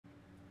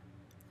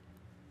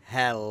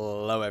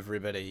Hello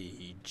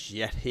everybody,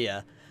 Jet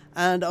here,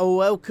 and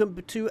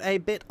welcome to a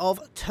bit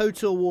of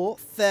Total War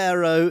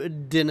Pharaoh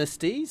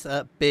Dynasties.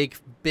 Big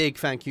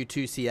thank you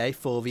to CA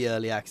for the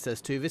early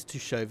access to this, to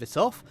show this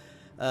off.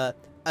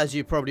 As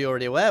you're probably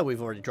already aware, we've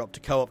already dropped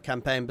a co-op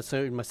campaign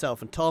between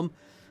myself and Tom,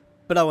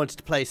 but I wanted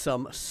to play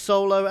some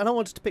solo, and I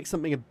wanted to pick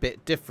something a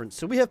bit different.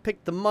 So we have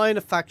picked the minor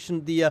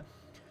faction, the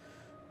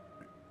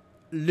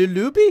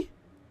Lullubi?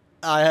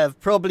 I have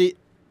probably...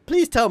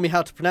 Please tell me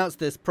how to pronounce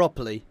this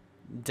properly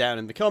down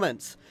in the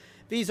comments.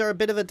 These are a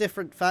bit of a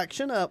different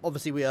faction.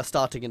 Obviously, we are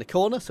starting in a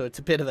corner, so it's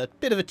a bit of a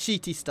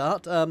cheaty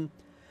start. I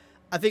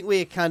think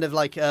we're kind of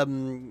like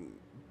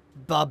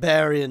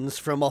barbarians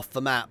from off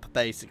the map,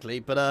 basically.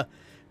 But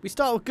we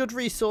start with good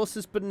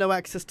resources, but no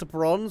access to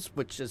bronze,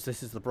 which, as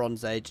this is the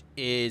Bronze Age,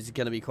 is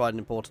going to be quite an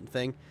important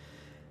thing.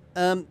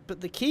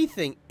 But the key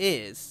thing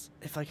is,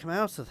 if I come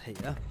out of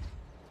here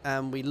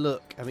and we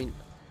look, I mean,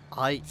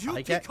 I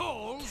get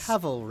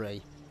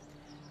cavalry.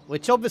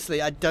 Which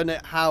obviously I don't know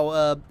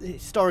how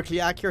historically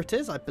accurate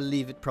it is. I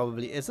believe it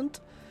probably isn't.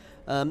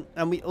 And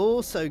we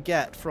also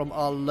get from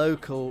our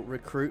local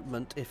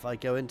recruitment, if I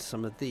go into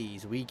some of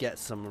these, we get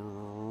some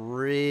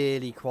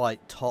really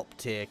quite top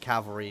tier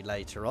cavalry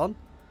later on.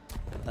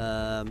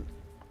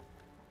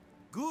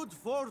 Good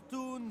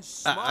fortune.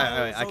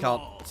 I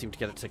can't seem to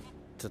get it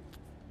to...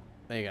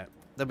 There you go.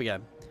 There we go.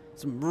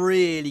 Some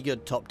really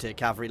good top tier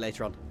cavalry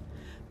later on.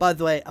 By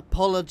the way,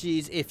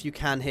 apologies if you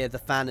can hear the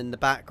fan in the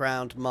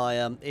background.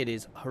 It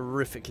is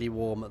horrifically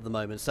warm at the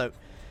moment. So,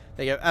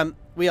 there you go.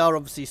 We are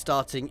obviously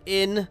starting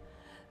in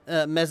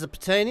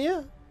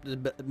Mesopotamia.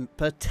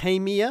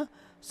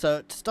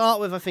 So, to start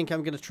with, I think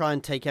I'm going to try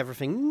and take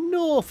everything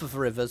north of the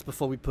rivers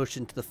before we push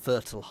into the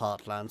fertile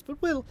heartlands.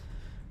 But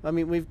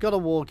we've got a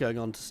war going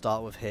on to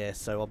start with here.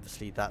 So,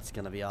 obviously, that's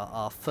going to be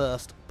our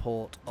first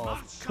port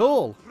of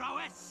call.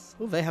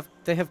 Oh, they have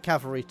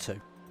cavalry too.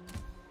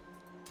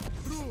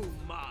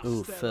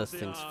 Ooh, first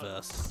things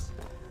first.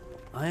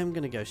 I am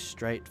going to go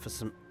straight for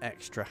some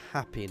extra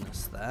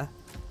happiness there.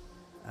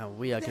 And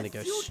we are going to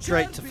go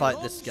straight to fight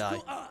this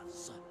guy.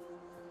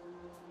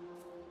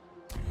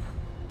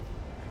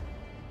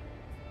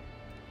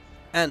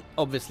 And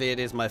obviously it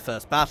is my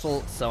first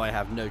battle, so I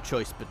have no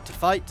choice but to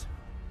fight.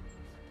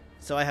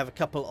 So I have a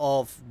couple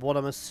of what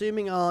I'm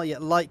assuming are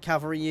light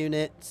cavalry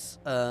units.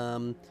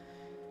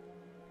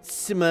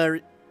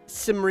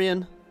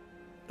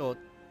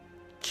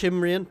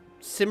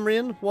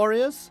 Cimmerian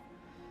warriors,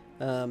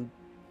 and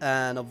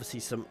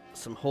obviously some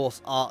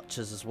horse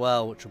archers as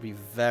well, which will be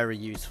very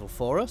useful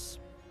for us.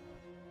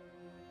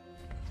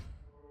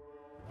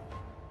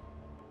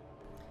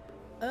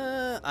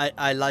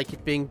 I like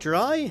it being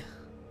dry.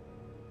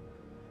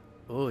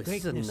 Oh,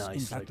 this is a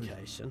nice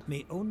location.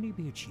 May only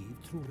be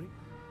achieved through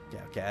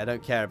Okay, I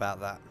don't care about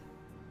that.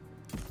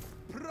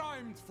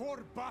 Primed for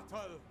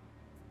battle.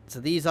 So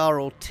these are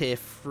all tier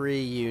 3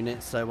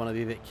 units, so I want to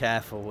be a bit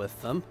careful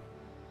with them.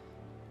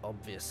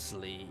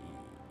 Obviously.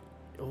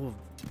 Oh,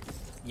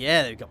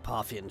 yeah, they've got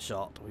Parthian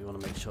shot. We want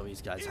to make sure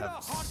these guys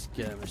have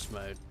skirmish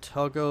mode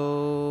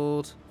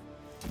toggled.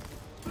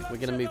 We're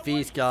going to move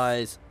these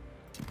guys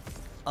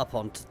up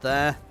onto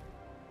there.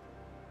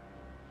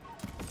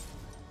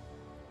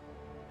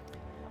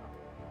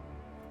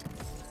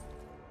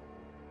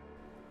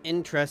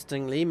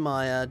 Interestingly,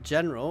 my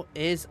general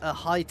is a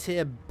high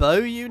tier bow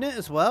unit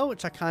as well,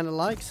 which I kind of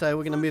like. So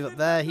we're going to move up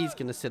there. He's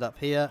going to sit up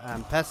here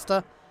and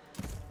pester.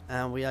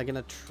 And we are going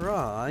to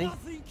try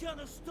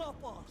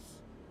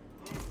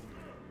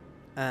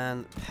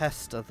and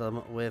pester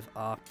them with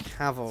our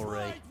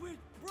cavalry.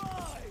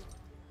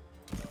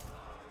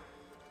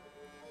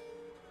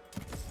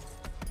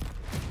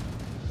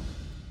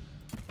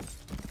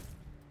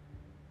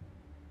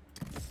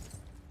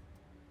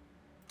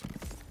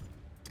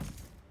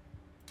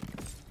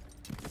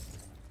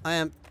 I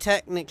am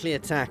technically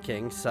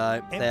attacking,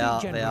 so they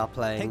are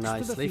playing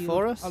nicely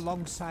for us.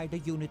 Alongside a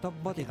unit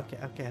of bodyguard.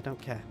 Okay, I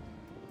don't care.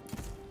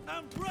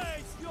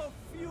 Embrace your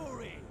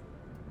fury.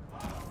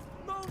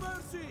 No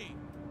mercy.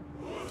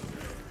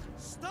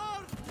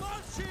 Start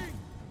marching.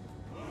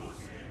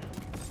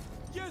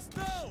 Yes,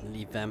 no.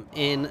 Leave them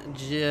in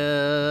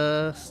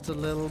just a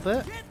little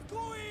bit. Get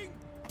going.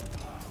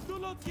 Do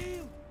not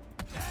yield.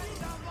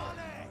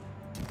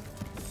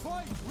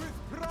 Fight with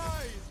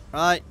pride.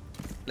 Right,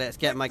 let's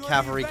get my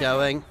cavalry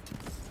going.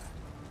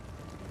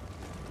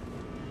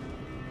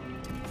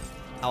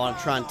 I want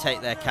to try and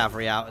take their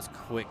cavalry out as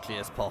quickly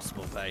as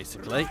possible,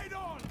 basically. Ride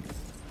on.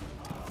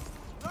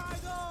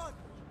 Ride on.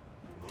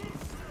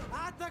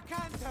 At the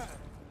canter.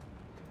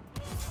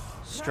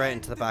 Straight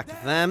into the back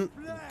of them.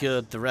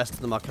 Good, the rest of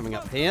them are coming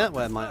up here,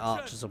 where my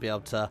archers will be able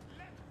to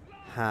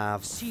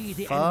have See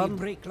the fun. enemy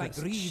break like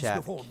Let's reeds check.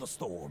 before the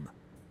storm.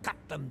 Cut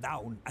them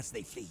down as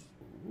they flee.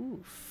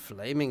 Ooh,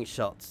 flaming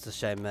shots. It's a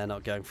shame they're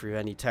not going through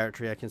any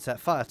territory I can set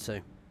fire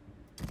to.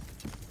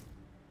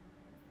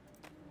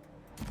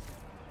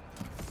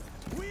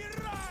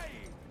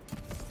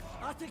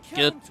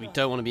 Good, we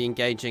don't want to be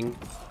engaging.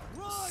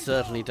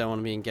 Certainly don't want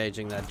to be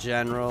engaging their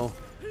general.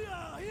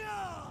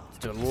 Let's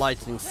do a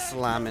lightning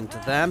slam into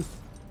them.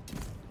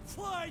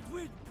 Fight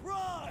with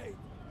pride.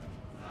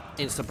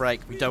 Insta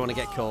break. We don't want to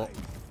get caught.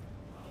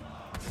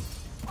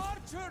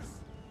 Archers,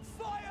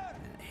 fire.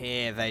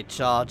 Here they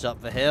charge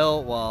up the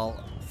hill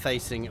while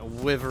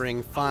facing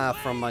withering fire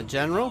from my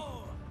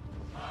general.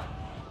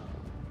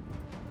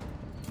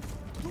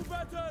 To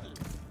battle.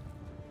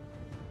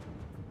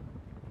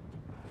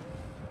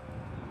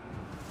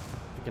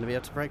 We're going to be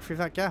able to break through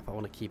that gap. I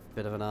want to keep a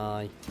bit of an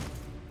eye.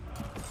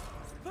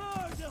 Burn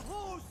the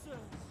horses.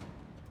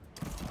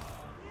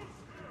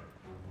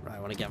 Right, I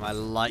want to get my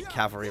light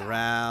cavalry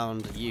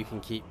round. You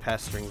can keep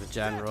pestering the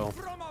general.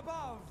 From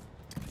above.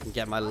 I can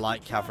get my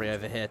light cavalry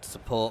over here to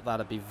support.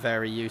 That'd be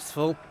very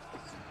useful.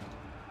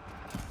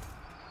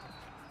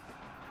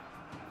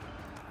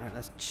 Alright,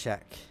 let's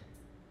check.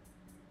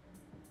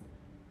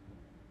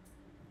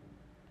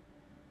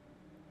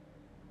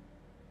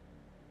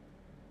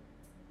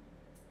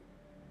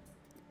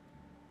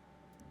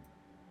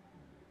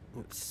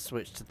 Let's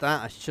switch to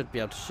that. I should be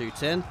able to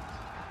shoot in.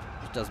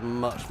 It does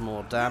much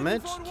more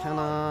damage. Can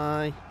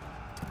I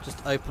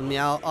just open the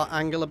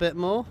angle a bit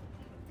more?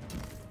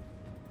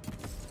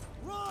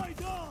 Ride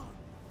on.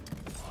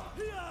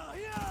 Here,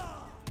 here.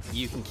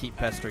 You can keep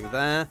pestering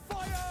there.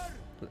 Fire.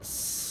 Let's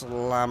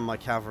slam my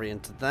cavalry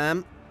into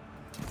them.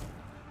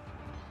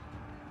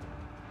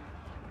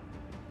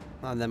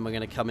 And then we're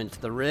going to come into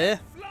the rear.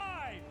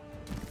 Fly.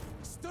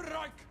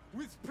 Strike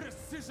with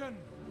precision.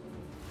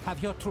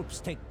 Have your troops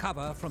take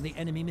cover from the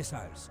enemy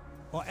missiles,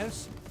 or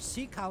else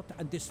seek out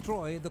and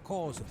destroy the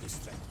cause of this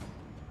threat.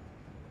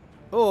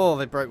 Oh,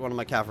 they broke one of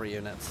my cavalry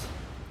units.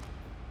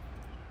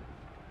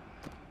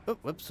 Oh,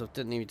 whoops, I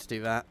didn't need to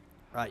do that.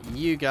 Right,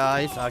 you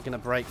guys are going to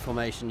break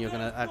formation. You're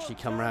going to actually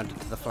come around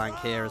into the flank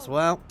here as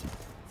well.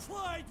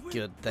 Fight with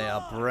Good, they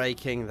are pride.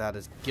 breaking. That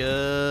is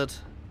good.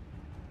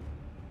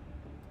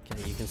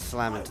 Okay, you can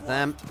slam into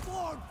them.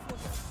 Born for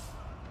them.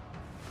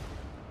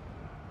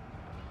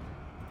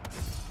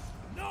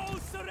 No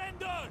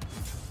surrender.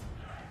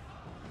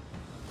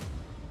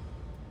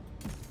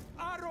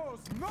 Arrows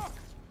knocked.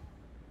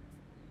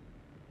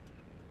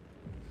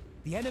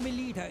 The enemy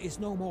leader is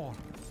no more.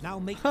 Now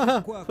make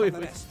quick work of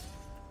the rest.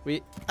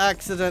 We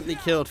accidentally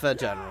killed their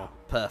general.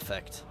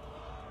 Perfect.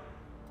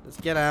 Let's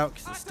get out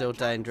because it's still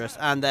dangerous.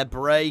 And they're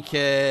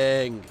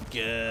breaking.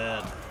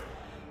 Good.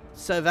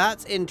 So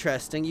that's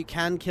interesting. You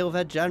can kill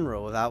their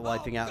general without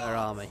wiping out their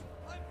army.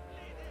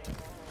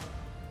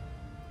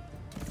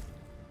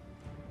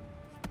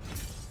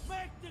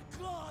 Make the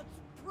gods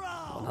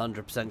proud.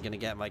 100% going to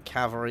get my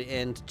cavalry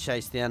in to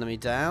chase the enemy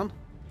down.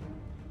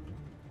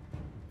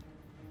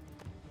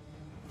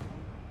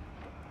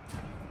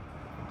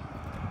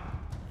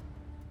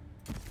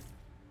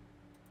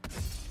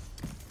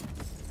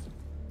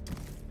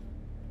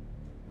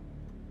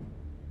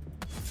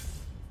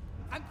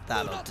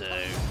 That'll do.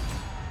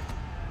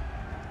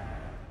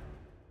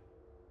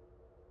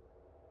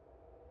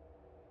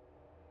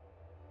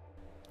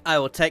 I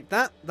will take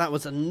that. That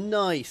was a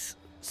nice,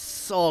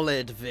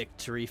 solid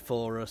victory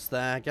for us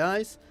there,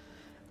 guys.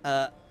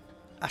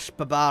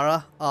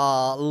 Ashbabara,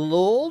 our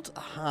lord,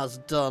 has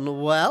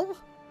done well.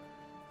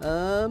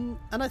 And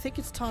I think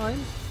it's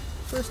time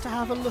for us to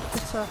have a look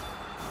at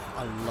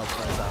I love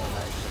those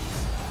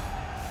animations.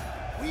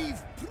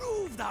 We've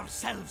proved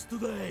ourselves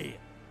today.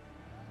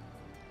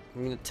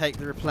 I'm going to take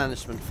the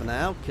replenishment for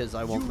now, because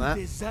I want that.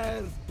 You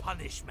deserve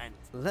punishment.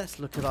 Let's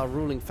look at our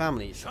ruling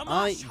families. Shamash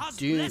I has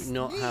do blessed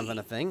not me. have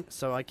anything,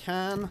 so I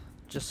can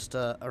just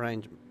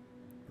arrange...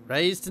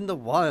 Raised in the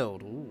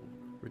wild. Ooh,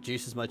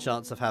 reduces my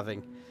chance of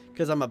having...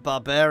 Because I'm a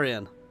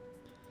barbarian.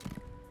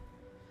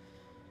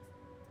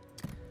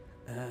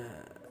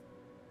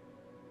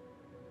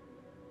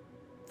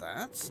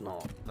 That's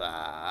not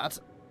bad.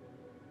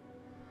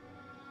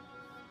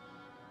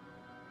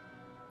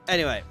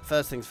 Anyway,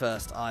 first things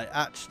first, I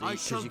actually,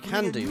 because you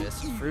can do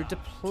this through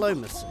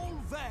diplomacy.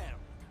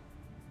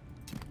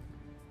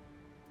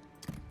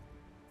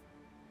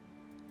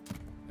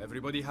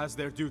 Everybody has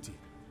their duty.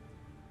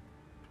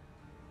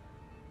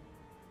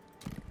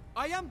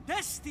 I am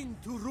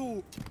destined to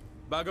rule.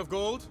 Bag of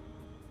gold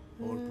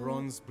or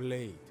bronze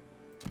blade?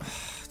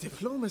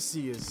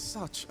 Diplomacy is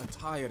such a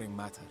tiring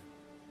matter.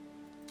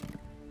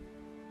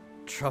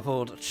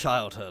 Troubled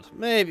childhood.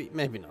 Maybe,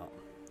 maybe not.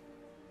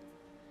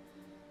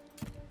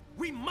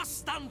 We must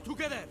stand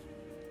together.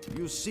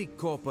 You seek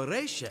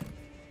cooperation,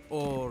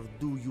 or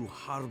do you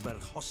harbor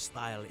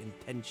hostile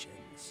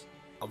intentions?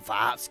 Oh,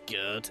 that's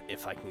good,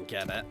 if I can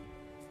get it.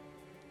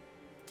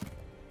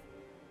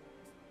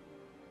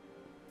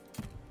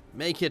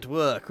 Make it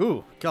work.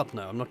 Ooh, God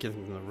no, I'm not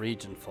giving them a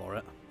region for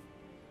it.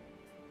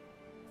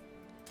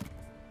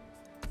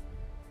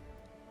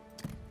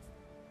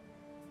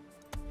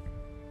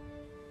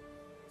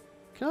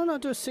 Can I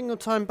not do a single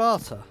time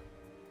barter?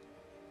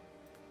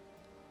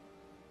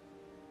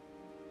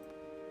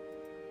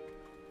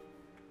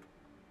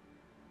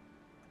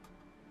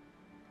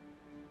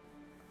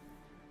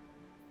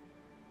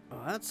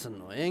 Oh, that's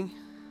annoying.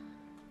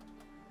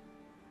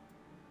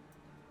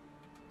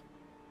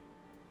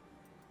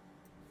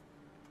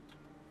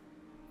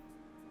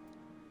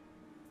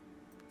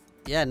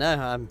 Yeah,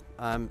 no,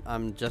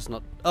 I'm just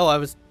not. Oh, I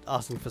was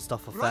asking for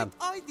stuff off Right them.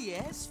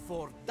 ideas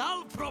for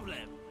dull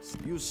problems.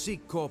 You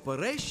seek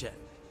cooperation,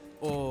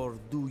 or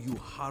do you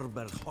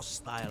harbor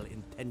hostile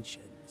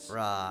intentions?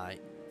 Right.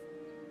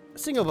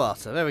 Single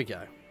barter. There we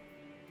go.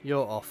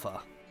 Your offer.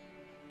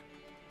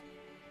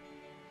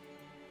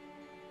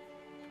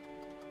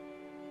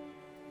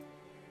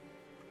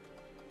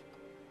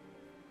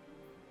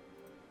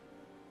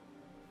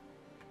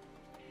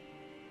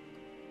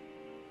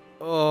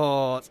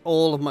 Oh, it's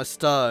all of my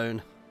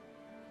stone.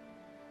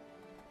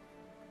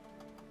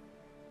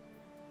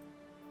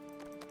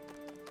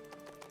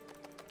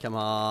 Come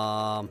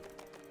on.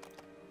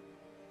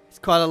 It's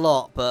quite a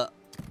lot, but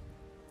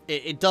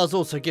it does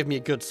also give me a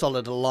good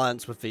solid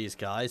alliance with these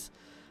guys.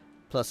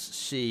 Plus,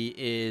 she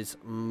is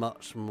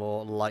much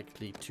more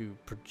likely to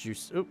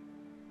produce... Oop.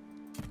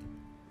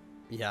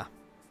 Yeah.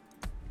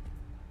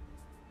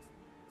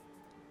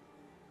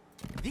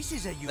 This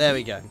is a There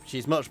we go.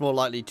 She's much more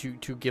likely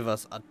to give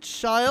us a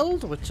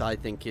child, which I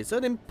think is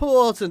an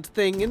important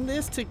thing in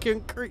this to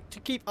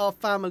keep our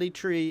family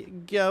tree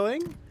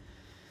going.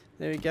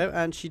 There we go.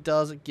 And she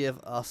does give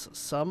us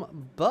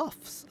some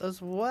buffs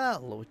as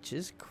well, which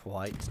is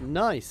quite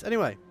nice.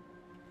 Anyway,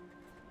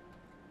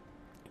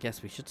 I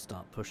guess we should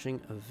start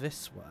pushing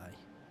this way.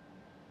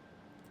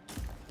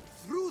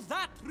 through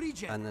that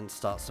region. And then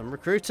start some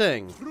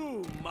recruiting.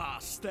 True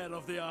master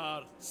of the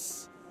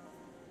arts.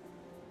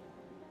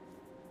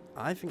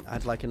 I think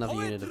I'd like another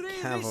unit of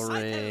Poetry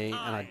cavalry, recited and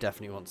I high.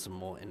 definitely want some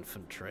more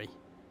infantry.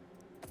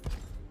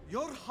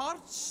 Your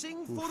hearts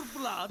sing for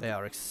blood. They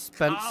are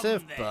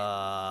expensive, Come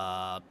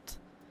then.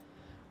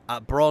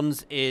 but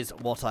bronze is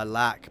what I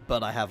lack,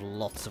 but I have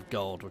lots of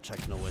gold, which I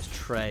can always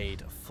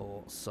trade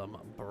for some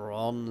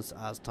bronze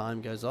as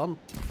time goes on.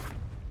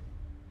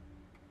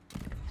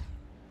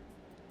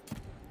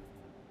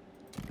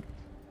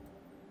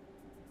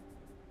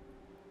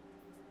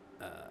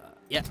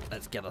 Yeah,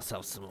 let's get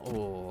ourselves some...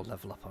 Oh,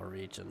 level up our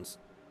regions.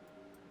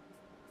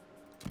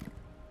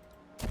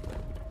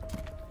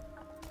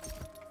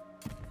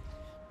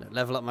 No,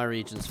 level up my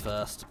regions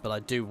first, but I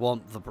do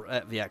want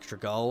the extra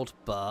gold,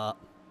 but...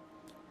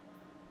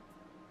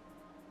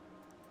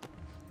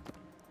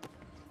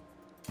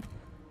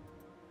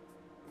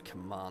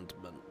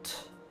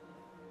 Commandment.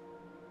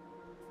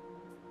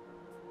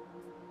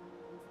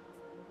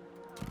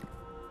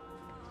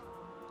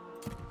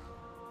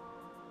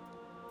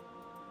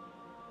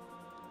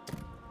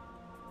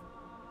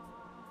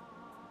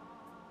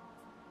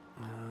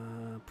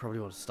 Probably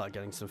want to start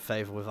getting some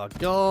favor with our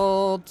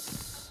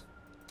gods.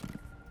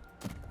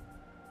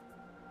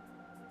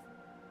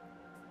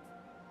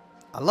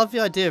 I love the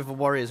idea of the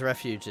warriors'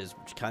 refuges,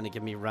 which kind of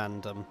give me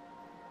random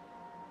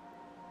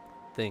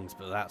things,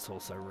 but that's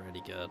also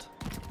really good.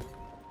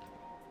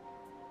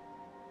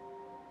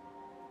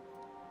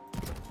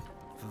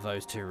 For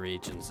those two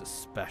regions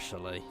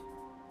especially.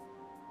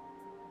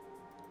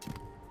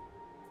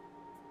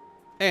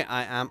 Hey,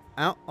 I am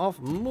out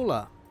of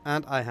Mullah.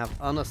 And I have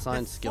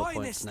unassigned skill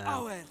points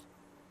now. Hour.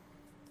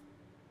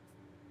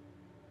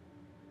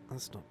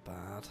 That's not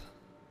bad.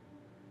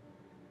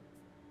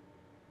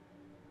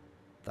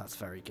 That's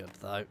very good,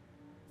 though.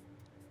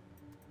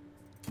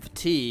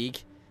 Fatigue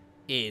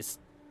is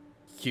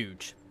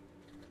huge.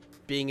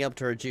 Being able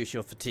to reduce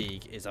your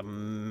fatigue is a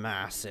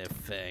massive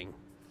thing.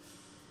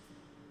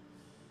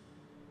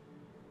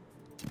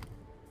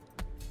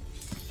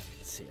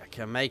 See, I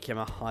can make him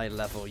a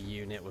high-level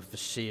unit with the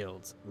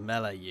shields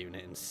melee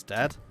unit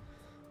instead.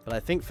 But I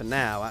think for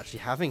now, actually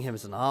having him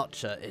as an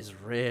archer is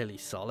really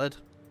solid.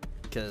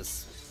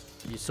 Because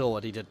you saw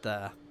what he did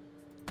there.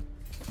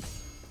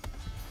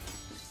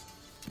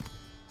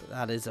 But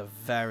that is a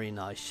very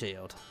nice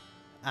shield.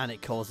 And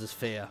it causes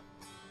fear.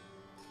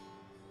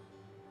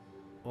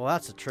 Well,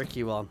 that's a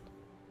tricky one.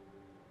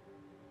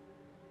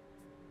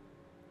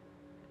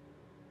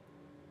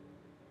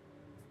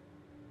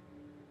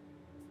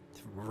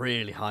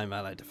 Really high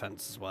melee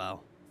defense as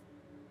well.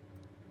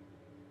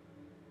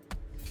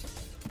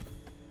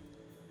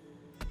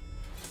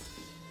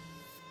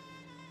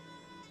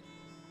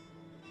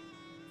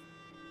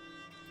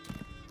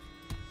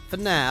 For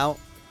now,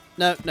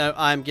 no,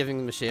 I'm giving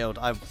him a shield.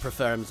 I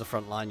prefer him as a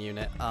frontline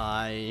unit.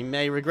 I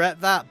may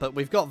regret that, but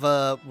we've got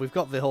the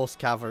horse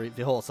cavalry,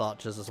 the horse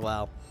archers as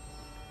well.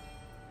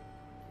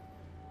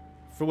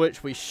 For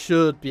which we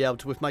should be able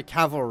to, with my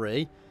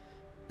cavalry,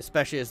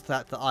 especially as the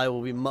fact that I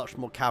will be much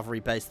more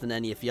cavalry-based than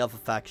any of the other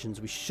factions,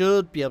 we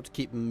should be able to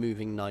keep them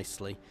moving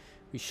nicely.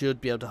 We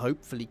should be able to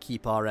hopefully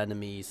keep our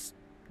enemies,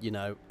 you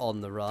know, on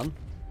the run.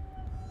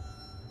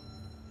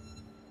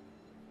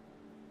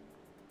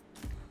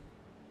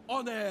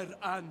 Honor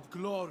and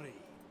glory.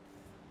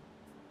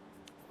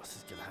 This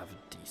is going to have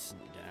a decent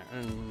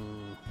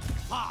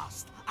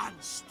Fast and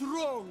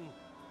strong.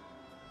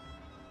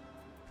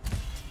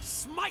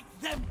 Smite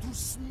them to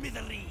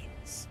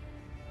smithereens.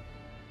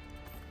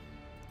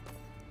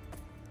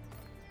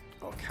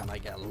 Or can I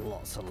get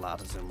lots of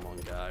ladders in one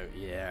go?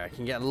 Yeah, I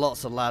can get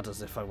lots of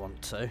ladders if I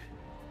want to.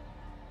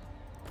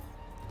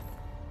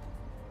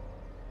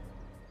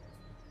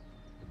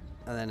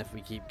 And then if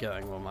we keep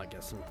going, we might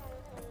get some...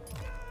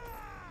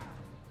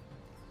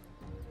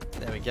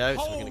 There we go,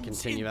 so we're going to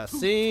continue our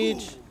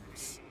siege.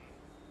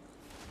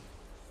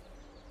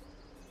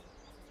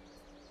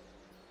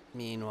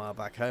 Meanwhile,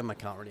 back home, I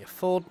can't really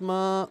afford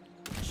much.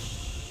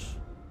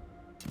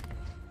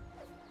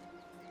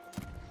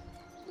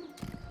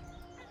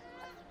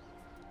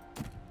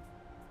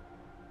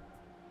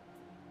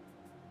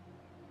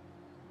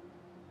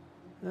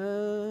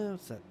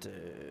 What's that do?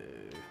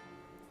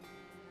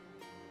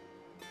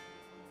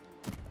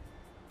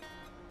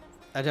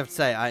 I'd have to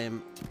say I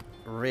am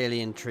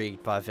really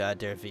intrigued by the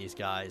idea of these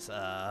guys.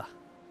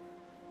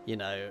 You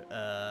know,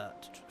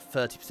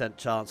 30%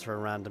 chance for a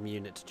random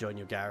unit to join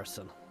your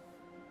garrison.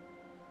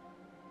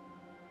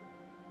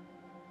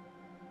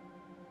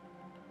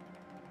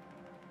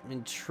 I'm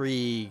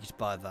intrigued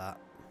by that.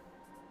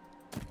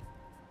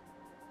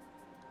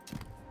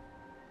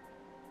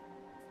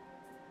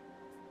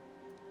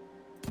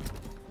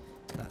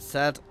 That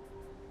said,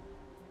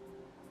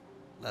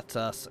 let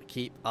us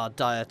keep our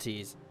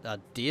deities.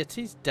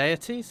 Deities?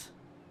 Deities?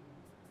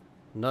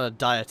 Not a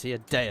deity, a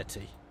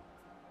deity.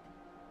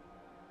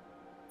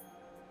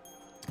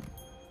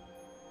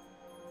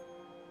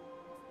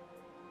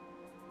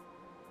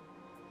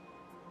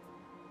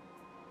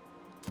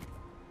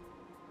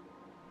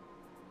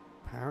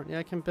 Apparently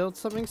I can build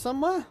something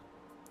somewhere?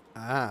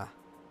 Ah.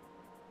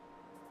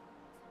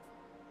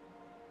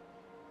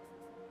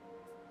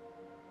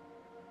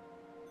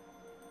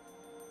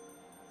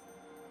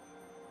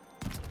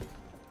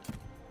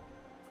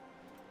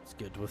 It's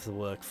good with the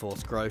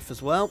workforce growth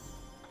as well.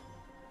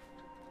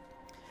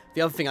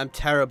 The other thing I'm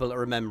terrible at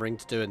remembering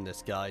to do in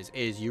this, guys,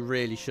 is you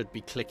really should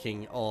be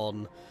clicking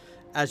on,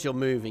 as you're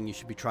moving, you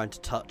should be trying to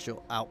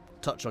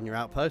touch on your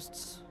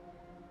outposts.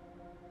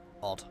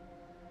 Odd.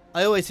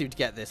 I always seem to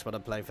get this when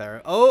I'm playing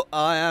Pharaoh. Oh,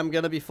 I am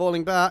going to be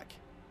falling back.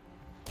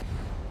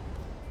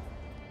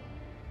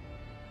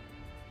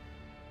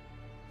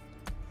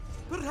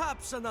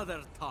 Perhaps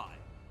another time.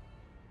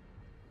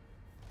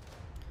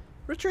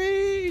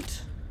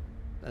 Retreat!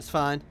 That's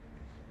fine.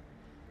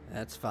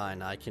 That's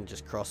fine. I can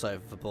just cross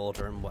over the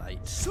border and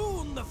wait.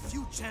 Soon the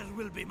future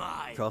will be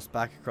mine. Cross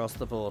back across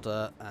the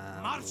border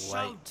and Martial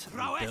wait and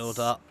prowess. build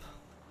up.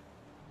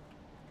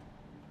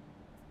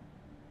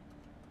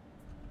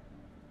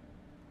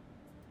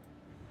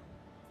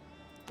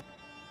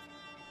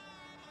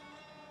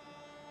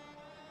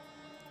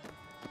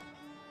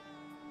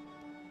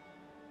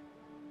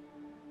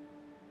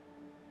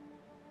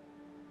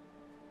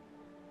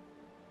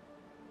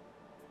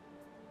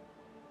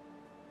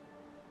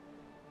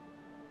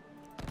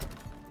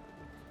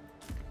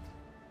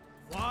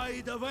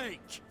 Wide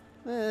awake.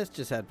 Let's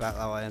just head back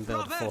that way and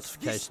build a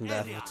fortification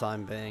there for the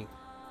time being.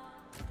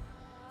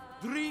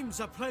 Dreams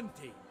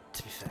aplenty.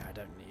 To be fair, I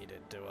don't need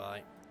it, do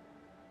I?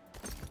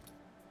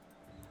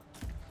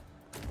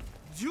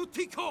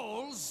 Duty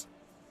calls.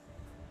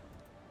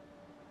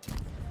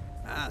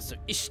 Ah, so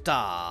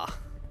Ishtar.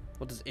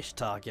 What does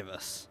Ishtar give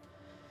us?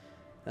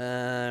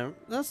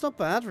 That's not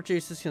bad.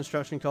 Reduces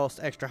construction cost,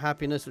 extra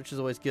happiness, which is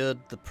always good.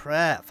 The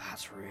prayer,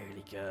 that's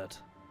really good.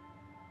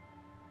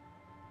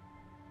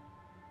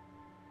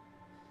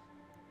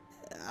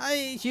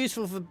 It's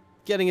useful for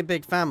getting a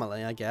big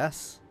family, I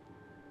guess.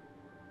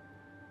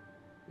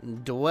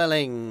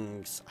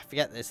 Dwellings. I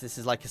forget this. This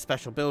is like a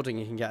special building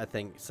you can get, I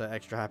think. So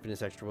extra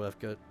happiness, extra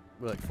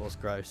workforce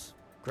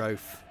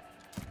growth.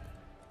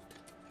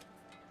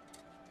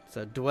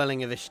 So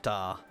dwelling of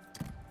Ishtar.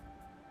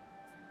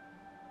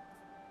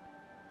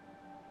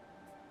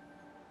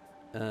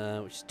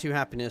 Which is 2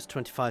 happiness,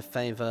 25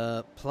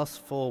 favour, plus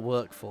 4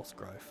 workforce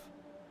growth.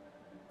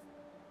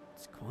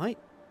 It's quite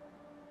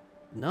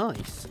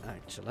nice,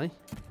 actually.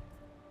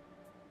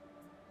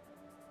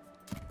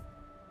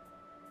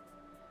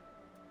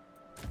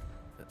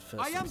 But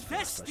first I am things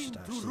first, I should destined to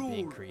actually rule. be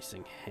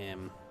increasing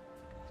him.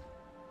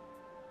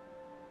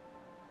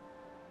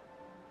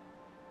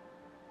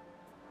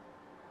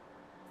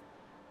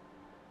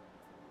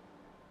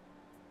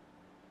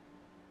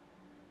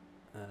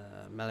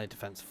 Melee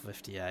defense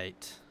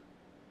 58.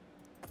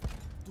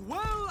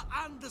 Dwell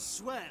and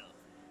swell.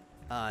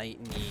 I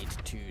need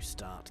to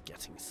start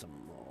getting some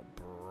more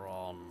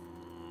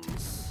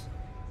bronze.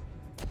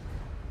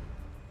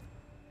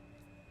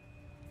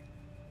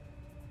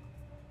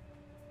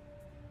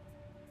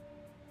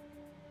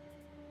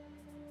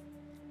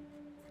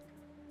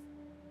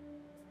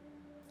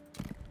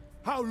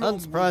 How long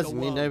Unsurprisingly,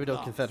 will the nobody world will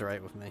last?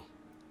 confederate with me.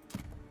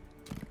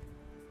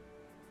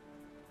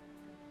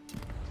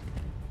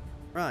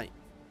 Right.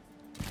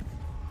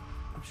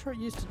 I'm sure it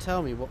used to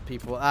tell me what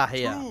people... Ah,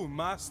 here. True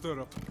master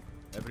of...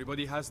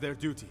 Everybody has their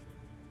duty.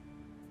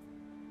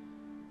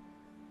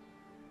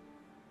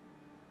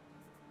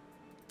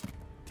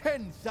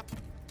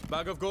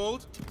 Bag of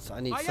gold. So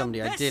I need I am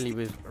somebody ideally destined.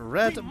 with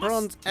red We must-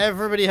 bronze.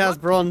 Everybody has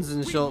What? bronze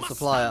in We short must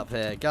supply have- up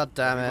here. God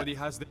damn Everybody it.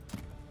 has the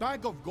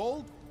bag of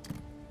gold.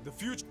 The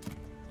future.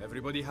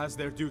 Everybody has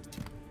their duty.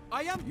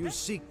 I am You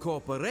seek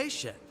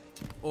cooperation,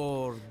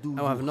 or do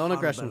I have you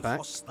non-aggression harbor back.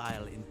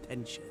 hostile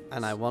intentions?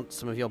 And I want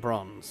some of your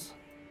bronze.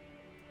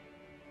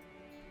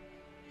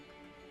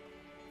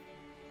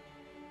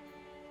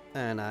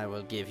 And I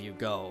will give you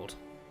gold.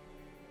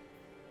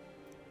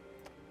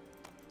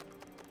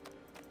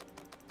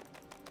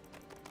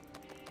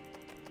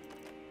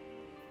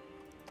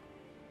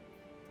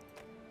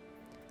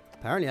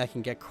 Apparently I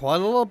can get quite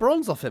a lot of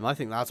bronze off him. I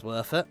think that's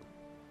worth it.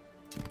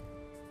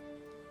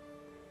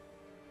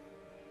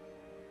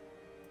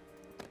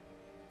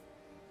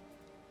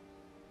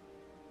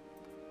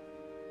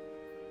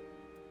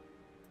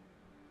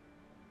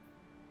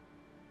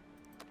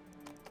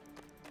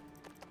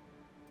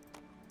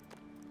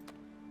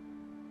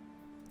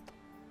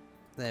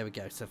 There we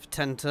go. So for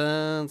 10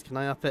 turns, can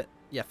I up it?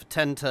 Yeah, for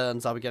 10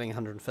 turns I'll be getting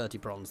 130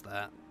 bronze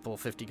there.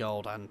 450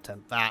 gold and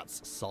 10.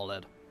 That's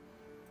solid.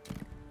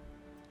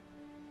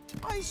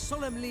 I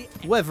solemnly...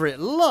 Whether it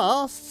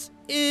lasts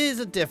is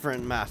a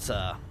different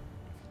matter.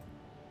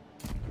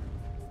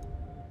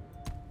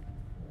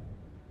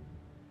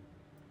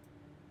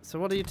 So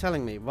what are you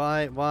telling me?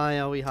 Why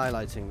are we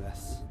highlighting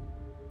this?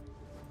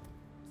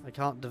 I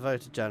can't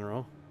devote a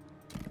general.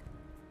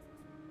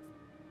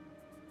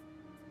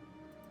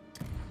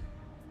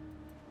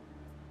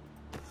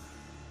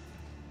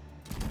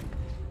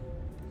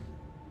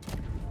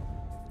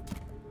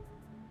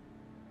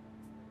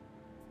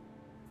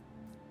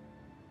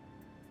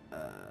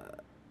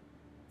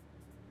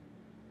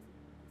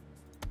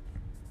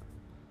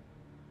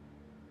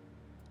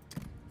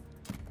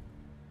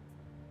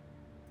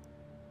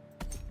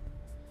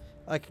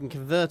 I can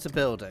convert a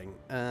building.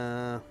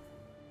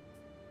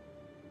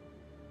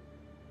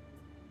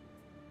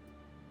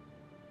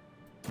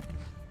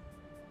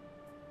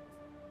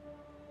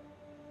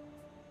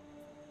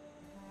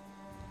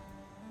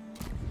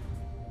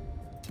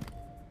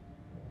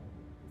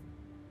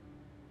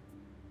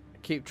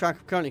 Keep track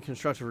of currently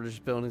constructed religious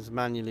buildings and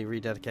manually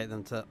rededicate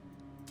them to...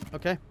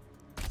 Okay.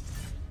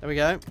 There we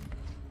go.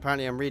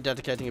 Apparently I'm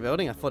rededicating a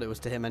building. I thought it was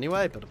to him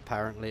anyway, but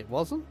apparently it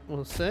wasn't.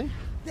 We'll see.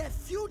 The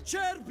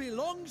future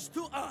belongs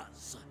to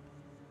us.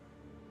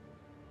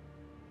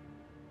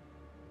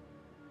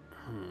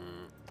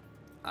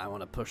 I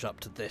want to push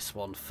up to this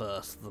one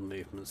first, the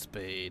movement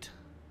speed.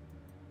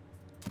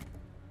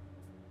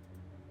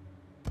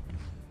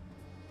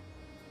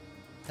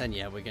 And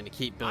yeah, we're going to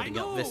keep building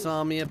up this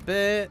army a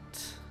bit.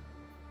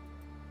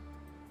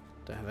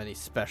 Don't have any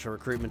special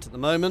recruitment at the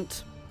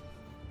moment.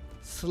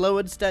 Slow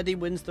and steady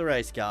wins the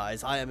race,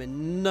 guys. I am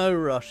in no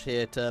rush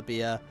here to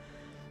be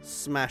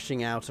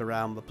smashing out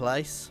around the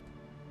place.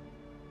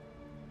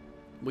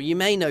 What you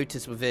may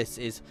notice with this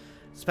is,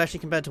 especially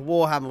compared to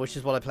Warhammer, which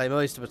is what I play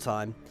most of the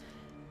time,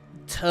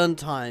 turn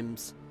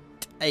times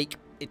it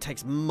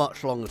takes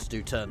much longer to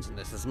do turns in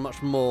this. There's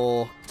much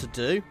more to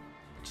do,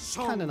 which is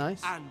kind of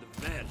nice. And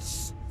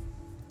verse.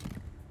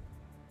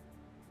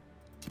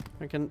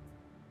 I can...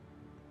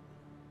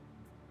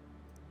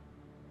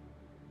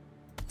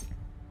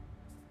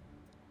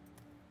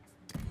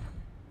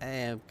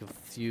 I'm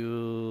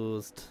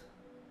confused.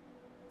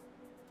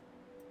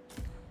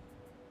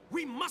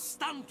 We must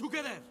stand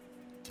together.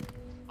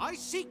 I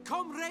seek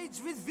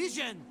comrades with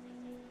vision.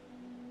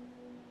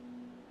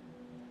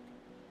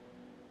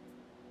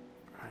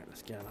 Right,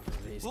 let's get enough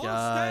of these Bolster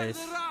guys.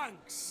 the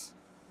ranks.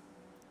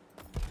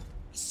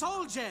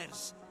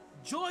 Soldiers,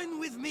 join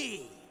with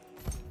me.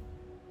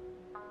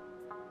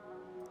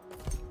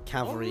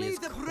 Cavalry Only is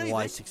the quite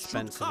bravest should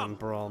expensive in come.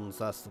 bronze,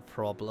 that's the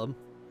problem.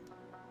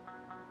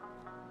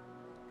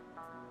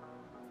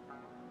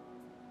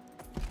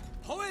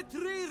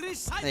 Poetry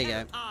recital There you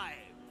go. time.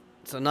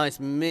 It's a nice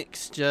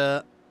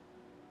mixture.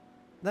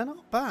 They're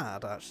not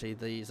bad, actually,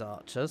 these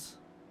archers.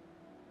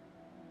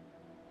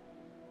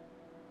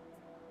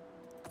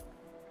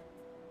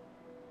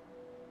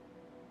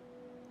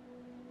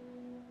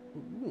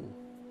 Ooh.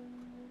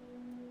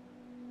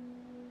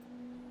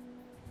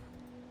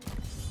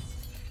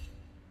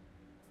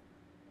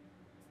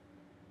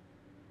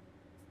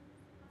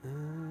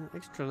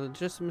 Extra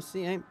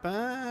legitimacy ain't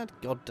bad.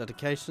 God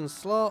dedication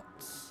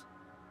slots.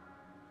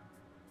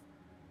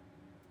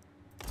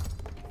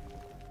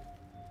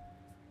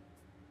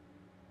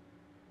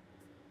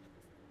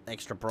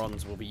 Extra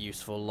bronze will be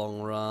useful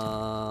long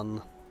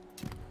run.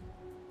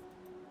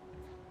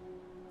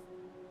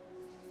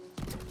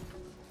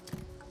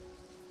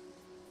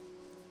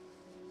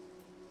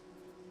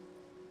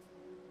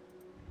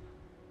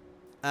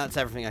 That's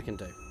everything I can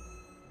do.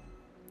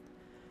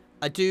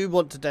 I do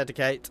want to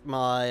dedicate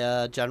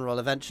my general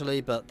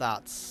eventually, but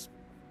that's,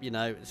 you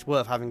know, it's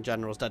worth having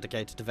generals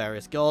dedicated to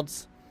various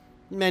gods.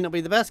 He may not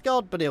be the best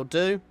god, but he'll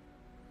do.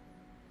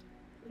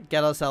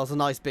 Get ourselves a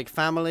nice big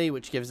family,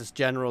 which gives us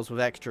generals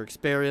with extra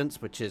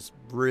experience, which is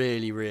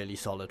really, really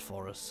solid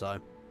for us, so.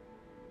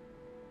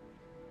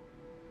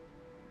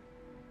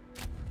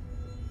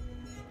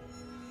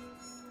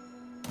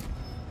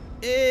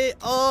 I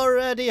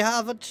already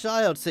have a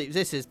child. See,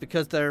 this is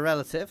because they're a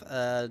relative.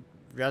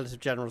 Relative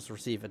generals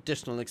receive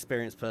additional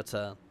experience per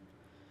turn,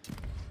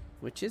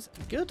 which is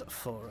good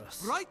for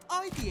us. Bright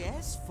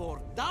ideas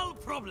for dull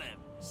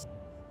problems.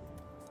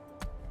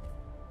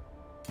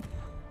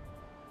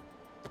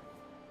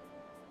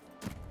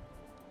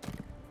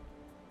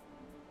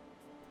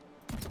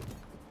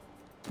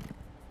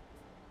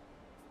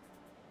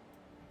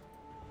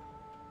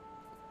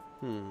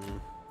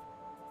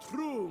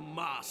 True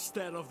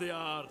master of the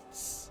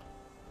arts.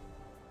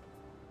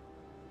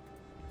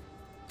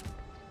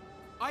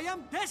 I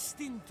am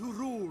destined to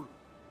rule.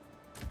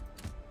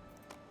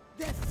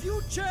 The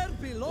future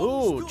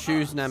belongs to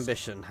choose us. an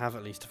ambition. Have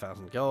at least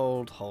 1,000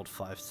 gold. Hold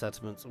 5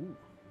 settlements. Ooh.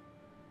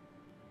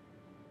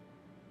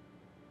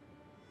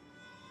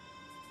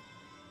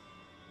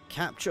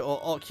 Capture or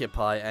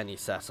occupy any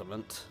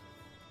settlement.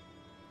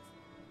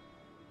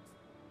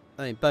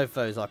 I mean, both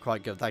those are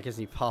quite good. That gives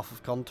me Path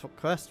of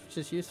Conquest, which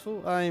is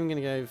useful. I'm going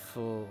to go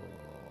for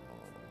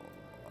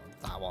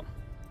that one.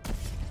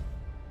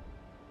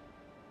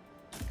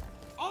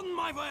 On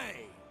my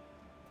way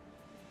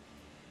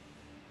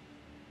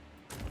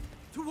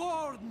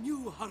toward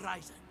new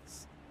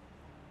horizons.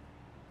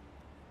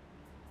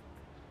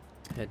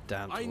 Head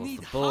down I towards need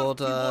the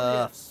hearty border.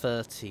 warriors.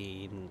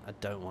 13. I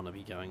don't want to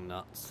be going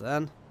nuts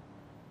then.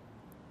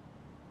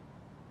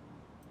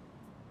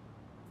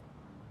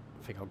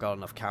 I think I've got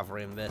enough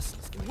cavalry in this.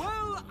 Let's get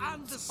Well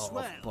and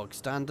swell. bog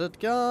standard,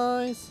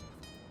 guys.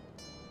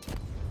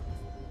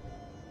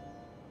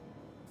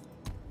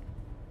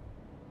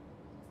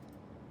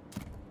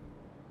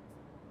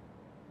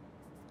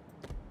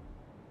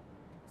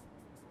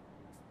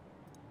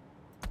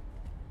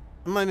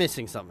 Am I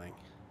missing something?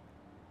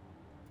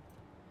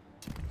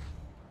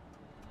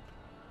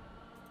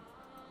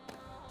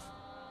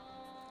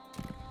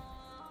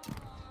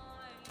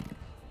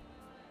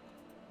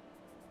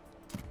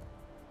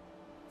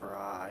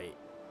 Right.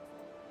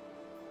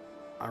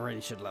 I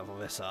really should level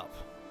this up.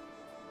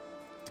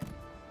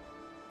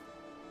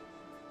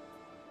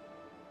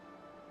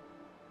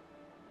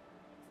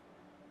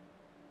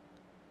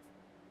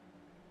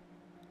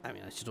 I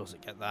mean, I should also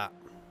get that.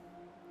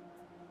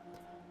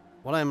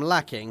 What I'm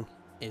lacking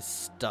is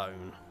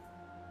stone.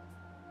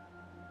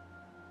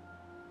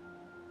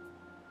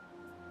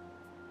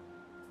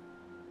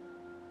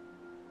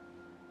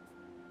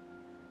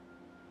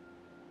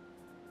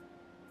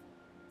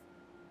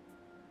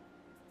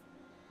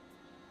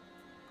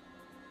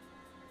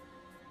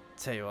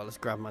 Tell you what, let's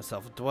grab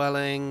myself a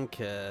dwelling,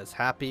 cause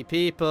happy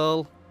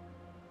people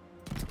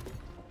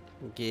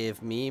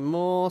give me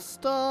more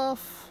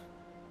stuff.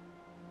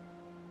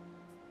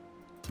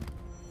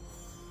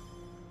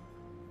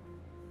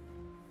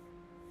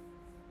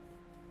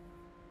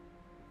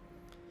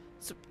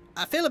 So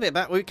I feel a bit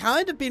bad. We've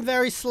kind of been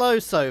very slow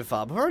so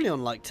far, but we're only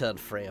on like turn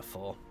 3 or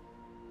 4.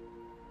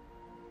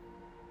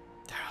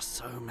 There are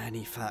so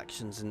many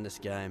factions in this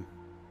game.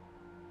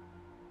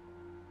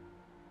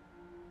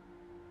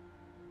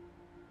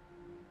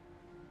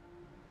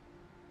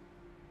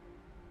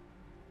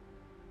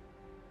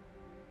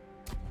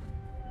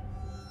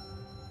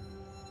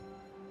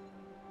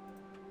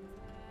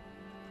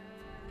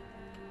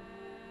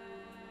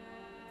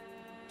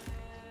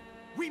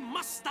 We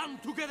must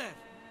stand together.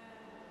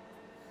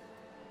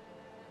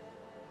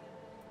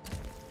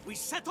 We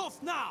set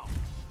off now.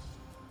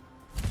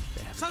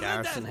 They have a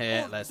Surrender garrison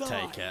here. or Let's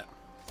die. take it.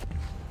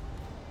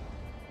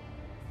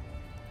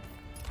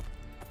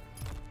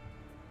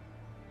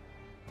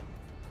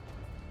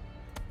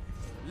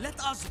 Let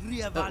us Oh,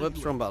 reevaluate.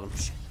 whoops, wrong button.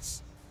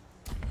 options.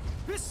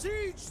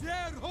 Besiege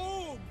their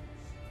homes.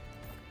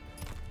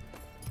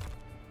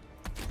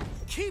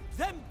 Keep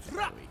them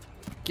trapped.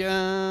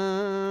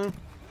 Go.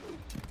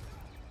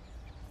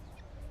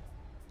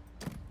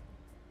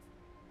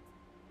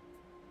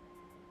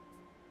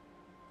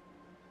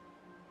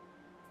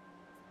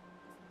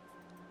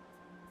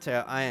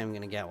 So I am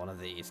going to get one of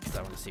these because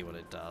I want to see what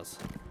it does.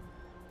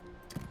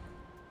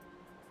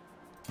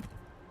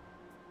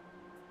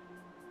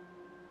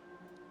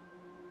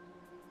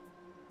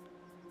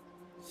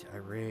 See, I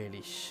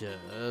really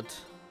should.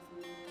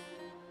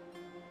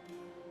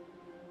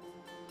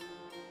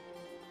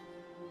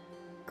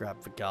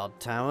 Grab the guard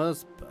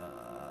towers, but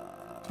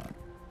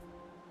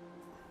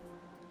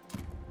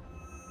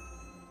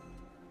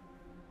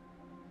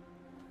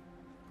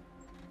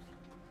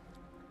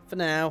for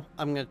now,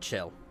 I'm going to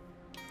chill.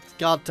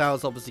 Guard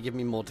towers obviously give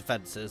me more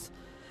defenses,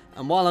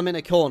 and while I'm in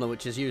a corner,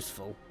 which is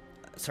useful,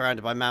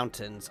 surrounded by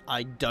mountains,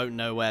 I don't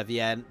know where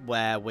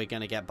we're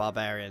going to get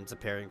barbarians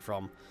appearing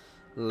from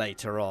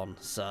later on.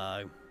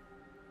 So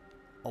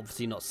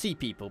obviously not sea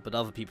people, but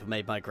other people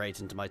may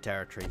migrate into my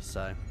territory.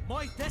 So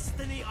My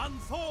destiny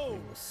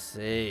unfolds. we'll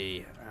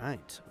see.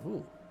 Right.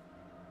 Ooh.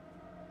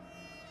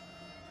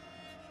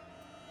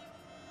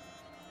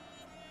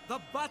 The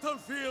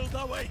battlefield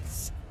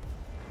awaits.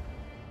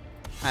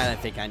 I don't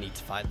think I need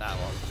to fight that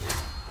one.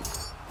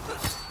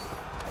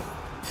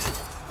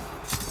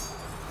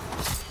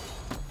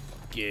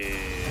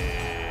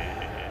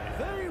 Yeah.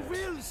 They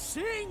will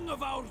sing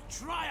of our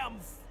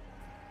triumph.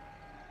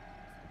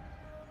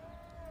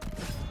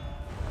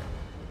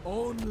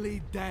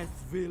 Only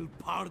death will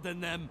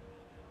pardon them.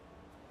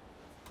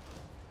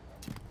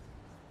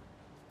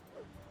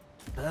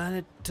 Burn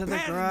it to the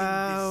Burning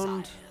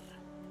ground. desire.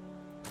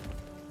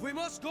 We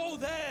must go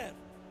there.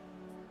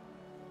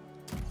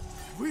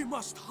 We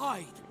must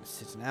hide.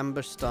 Sit an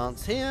ambush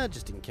stance here,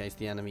 just in case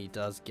the enemy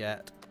does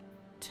get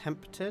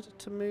tempted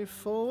to move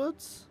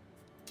forwards.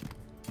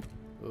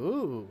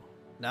 Ooh,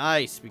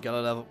 nice. We got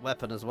another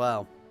weapon as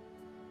well.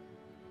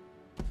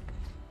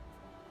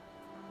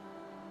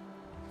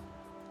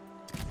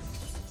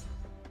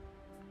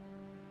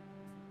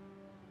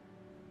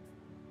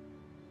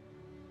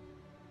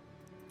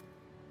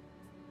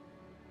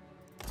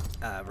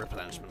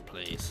 Replenishment,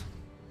 please.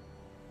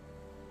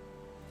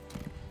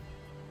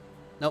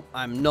 Nope,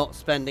 I'm not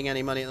spending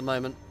any money at the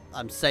moment.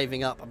 I'm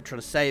saving up. I'm trying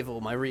to save all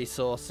my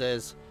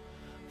resources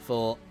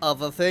for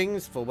other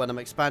things, for when I'm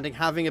expanding.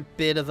 Having a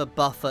bit of a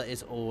buffer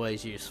is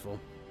always useful.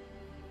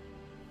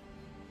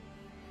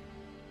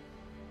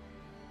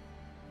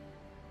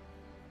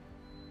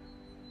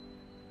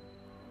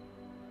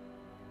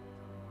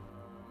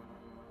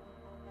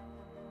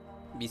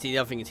 You see, the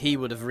other thing is he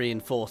would have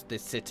reinforced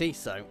this city,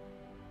 so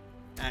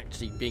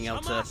actually being able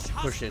to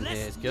push in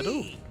here is good.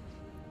 Ooh.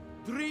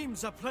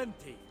 Dreams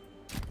aplenty.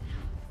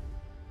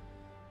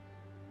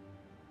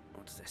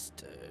 What does this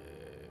do?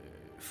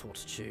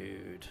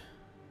 Fortitude.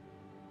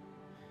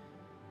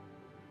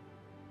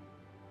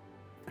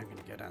 I'm going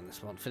to go down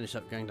this one. Finish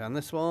up going down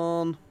this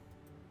one.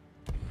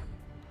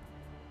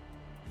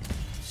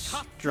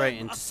 Straight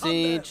into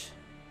siege.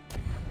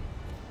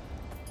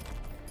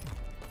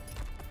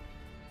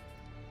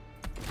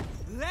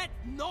 Let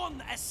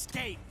none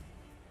escape.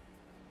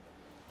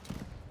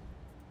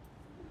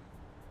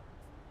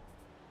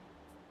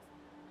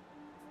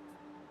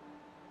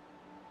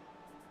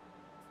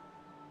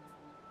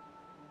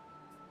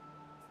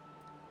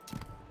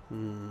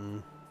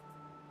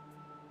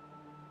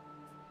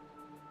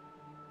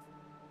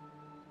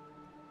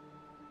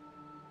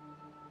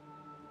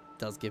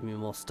 Does give me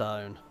more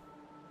stone.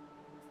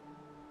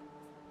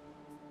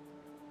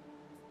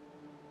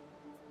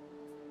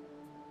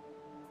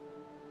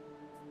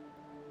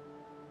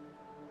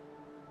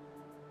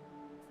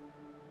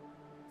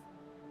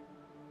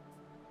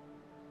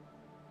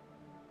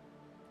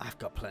 I've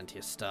got plenty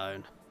of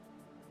stone.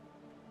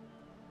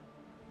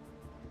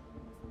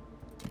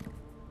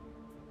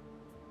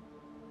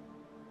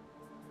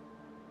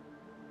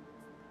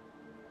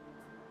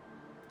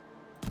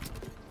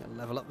 Gonna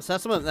level up the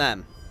settlement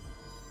then.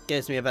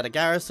 Gives me a better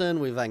garrison.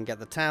 We then get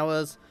the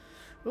towers.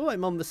 Oh,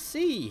 I'm on the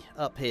sea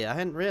up here. I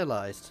hadn't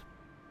realised.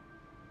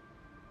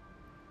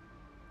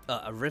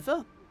 A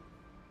river?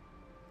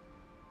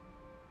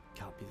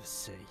 Can't be the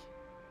sea.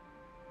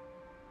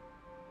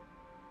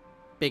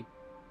 Big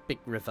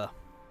river.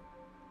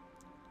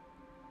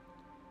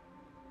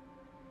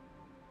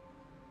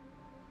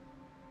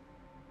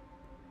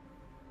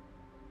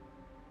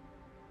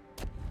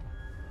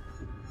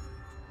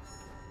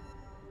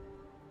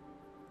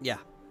 Yeah.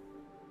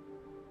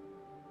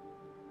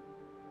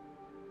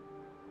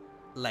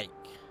 Lake.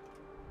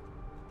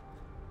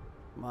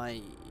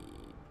 My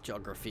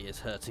geography is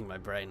hurting my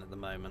brain at the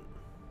moment.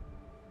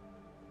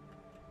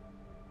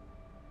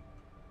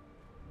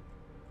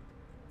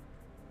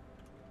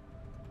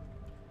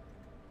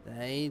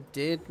 They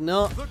did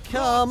not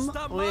come,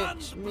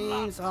 which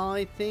means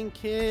I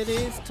think it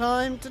is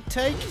time to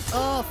take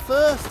our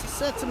first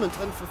settlement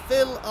and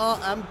fulfill our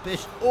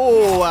ambition.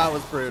 Oh, that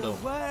was brutal.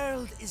 The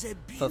world is a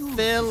beautiful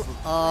Fulfill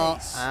our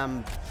place.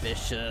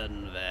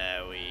 ambition.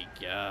 There we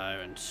go.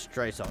 And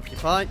straight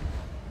occupy.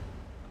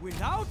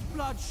 Without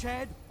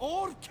bloodshed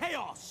or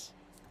chaos.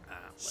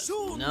 That was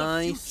Soon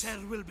nice. the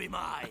future will be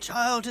mine. A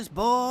child is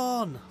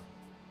born.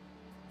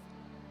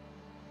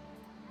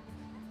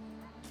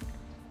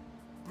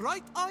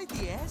 Bright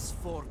ideas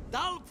for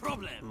dull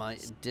problems. My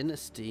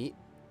dynasty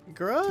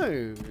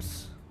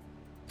grows.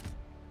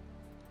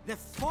 The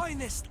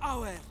finest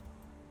hour.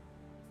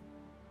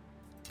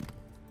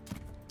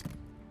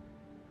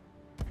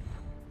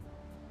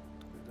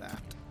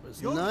 That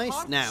was Your nice.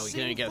 heart Now we're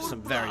going to sing go for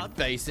some very blood.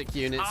 basic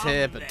units Come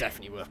here, but then.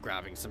 definitely worth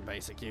grabbing some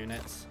basic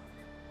units.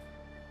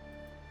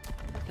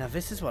 Now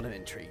this is what I'm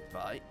intrigued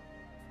by.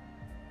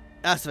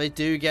 So they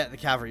do get the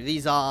cavalry.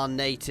 These are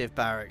native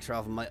barracks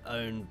rather than my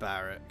own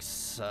barracks.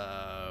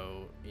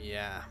 So,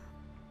 yeah.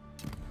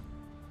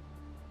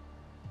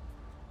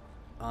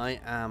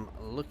 I am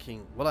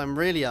looking... What I'm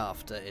really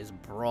after is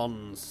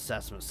bronze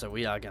settlements. So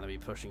we are going to be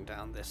pushing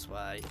down this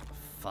way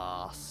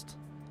fast.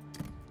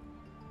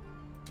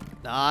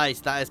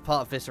 Nice. That is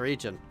part of this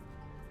region.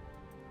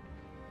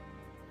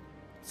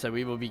 So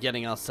we will be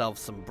getting ourselves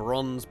some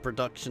bronze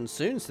production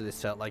soon. So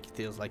this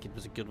feels like it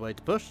was a good way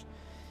to push.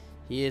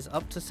 He is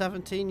up to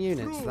 17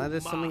 units. True That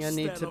is something I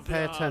need master to of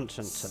pay the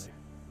attention arts. to.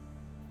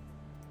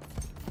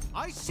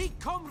 I seek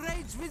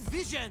comrades with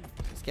vision.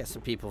 Let's get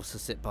some people to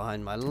sit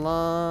behind my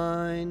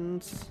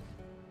lines.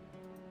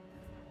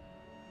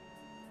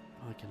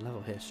 Oh, I can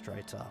level here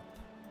straight up.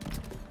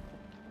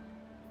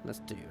 Let's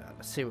do that.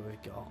 Let's see what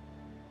we've got.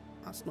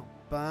 That's not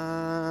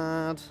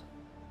bad.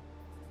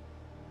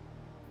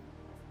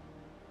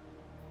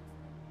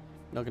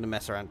 Not going to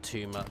mess around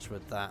too much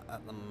with that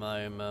at the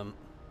moment.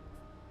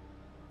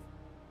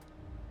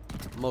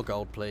 More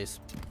gold, please.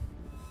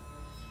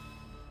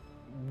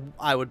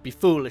 I would be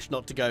foolish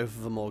not to go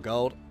for more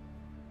gold.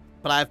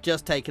 But I've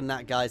just taken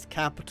that guy's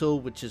capital,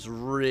 which is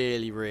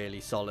really, really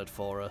solid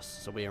for us.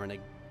 So we are in a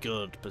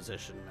good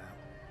position now.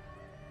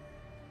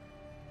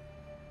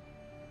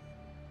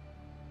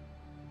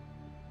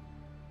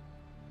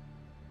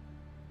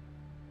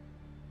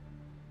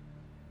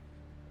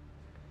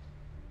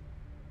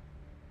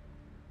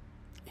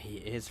 He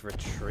is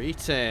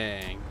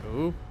retreating.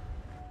 Ooh.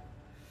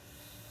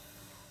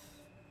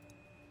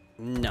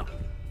 No.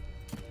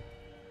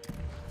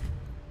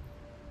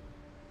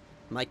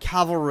 My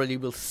cavalry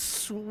will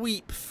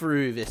sweep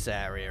through this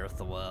area of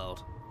the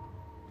world.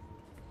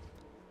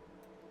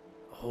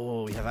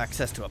 Oh, we have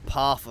access to a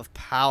path of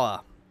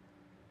power.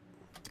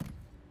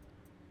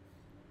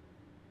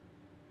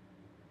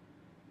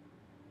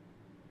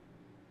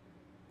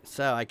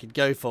 So I could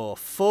go for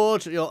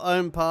forge your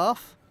own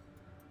path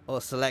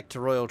or select a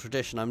royal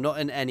tradition. I'm not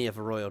in any of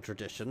the royal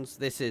traditions.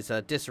 This is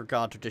a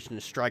disregard tradition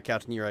and strike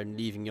out on your own,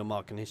 leaving your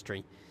mark in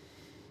history.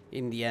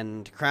 In the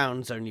end,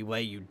 crowns only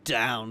weigh you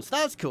down. So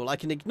that's cool. I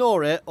can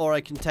ignore it, or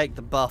I can take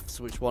the buffs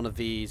which one of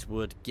these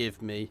would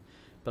give me,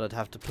 but I'd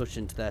have to push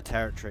into their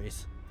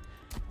territories.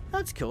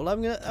 That's cool.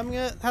 I'm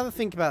gonna have a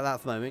think about that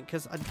for a moment,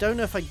 because I don't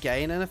know if I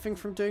gain anything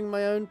from doing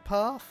my own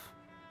path.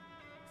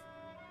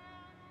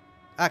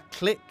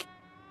 Click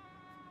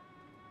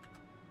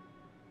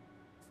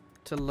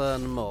to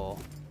learn more.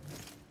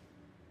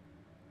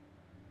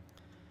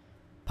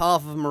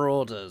 Path of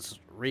Marauders.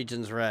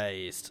 Regions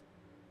raised.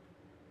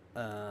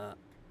 I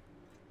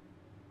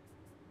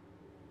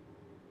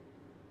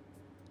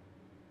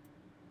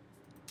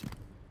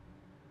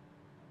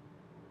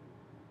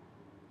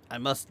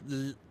must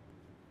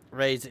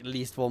raise at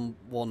least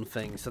one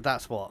thing, so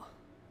that's what.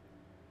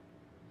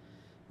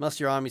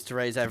 Muster your armies to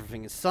raise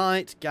everything in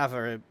sight.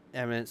 Gather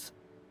eminence.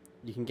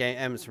 You can gain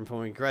eminence from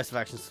performing aggressive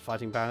actions to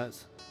fighting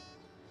balance.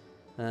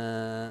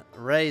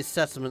 Raise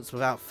settlements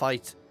without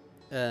fight.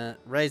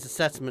 Raise a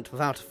settlement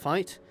without a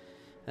fight,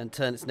 and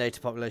turn its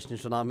native population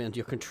into an army under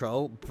your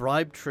control.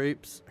 Bribe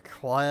troops.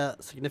 Acquire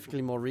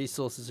significantly more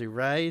resources who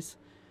raise.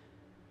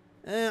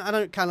 I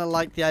don't kind of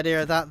like the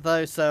idea of that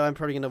though, so I'm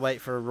probably going to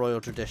wait for a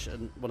royal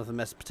tradition, one of the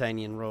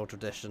Mesopotamian royal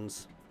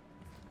traditions.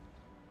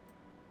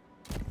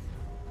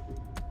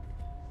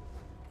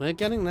 We're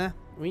getting there.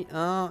 We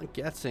are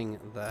getting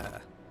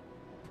there.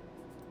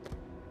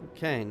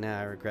 Okay,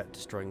 now I regret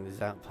destroying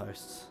these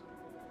outposts.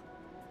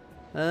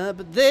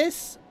 But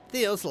this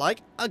feels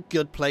like a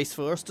good place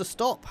for us to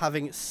stop,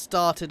 having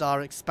started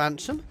our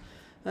expansion.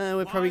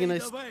 We're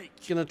probably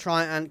gonna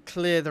try and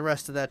clear the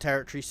rest of their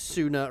territory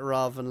sooner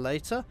rather than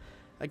later.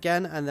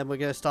 Again, and then we're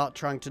going to start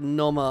trying to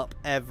nom up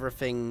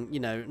everything, you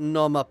know,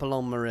 nom up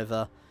along the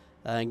river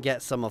and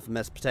get some of the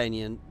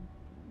Mesopotamian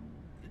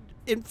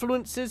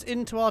influences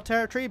into our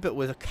territory, but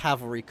with a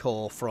cavalry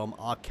corps from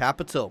our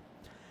capital.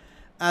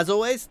 As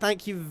always,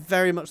 thank you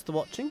very much for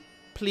watching.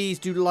 Please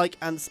do like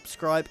and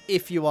subscribe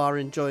if you are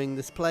enjoying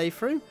this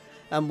playthrough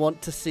and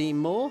want to see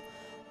more.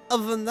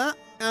 Other than that,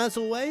 as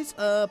always,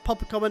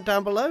 pop a comment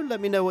down below,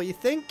 let me know what you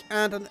think,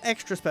 and an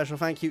extra special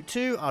thank you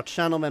to our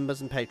channel members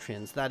and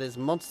Patreons. That is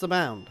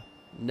Monsterbound,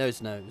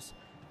 Nose,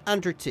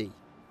 Andrew T,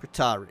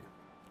 Pritaru,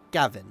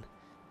 Gavin,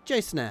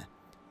 Jason Air,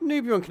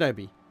 Nubian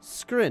Kenobi,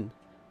 Skrin,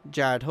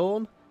 Jared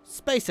Horn,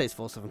 Space Ace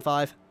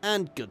 475,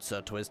 and Good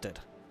Sir Twisted.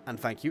 And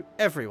thank you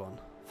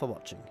everyone for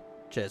watching.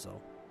 Cheers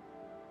all.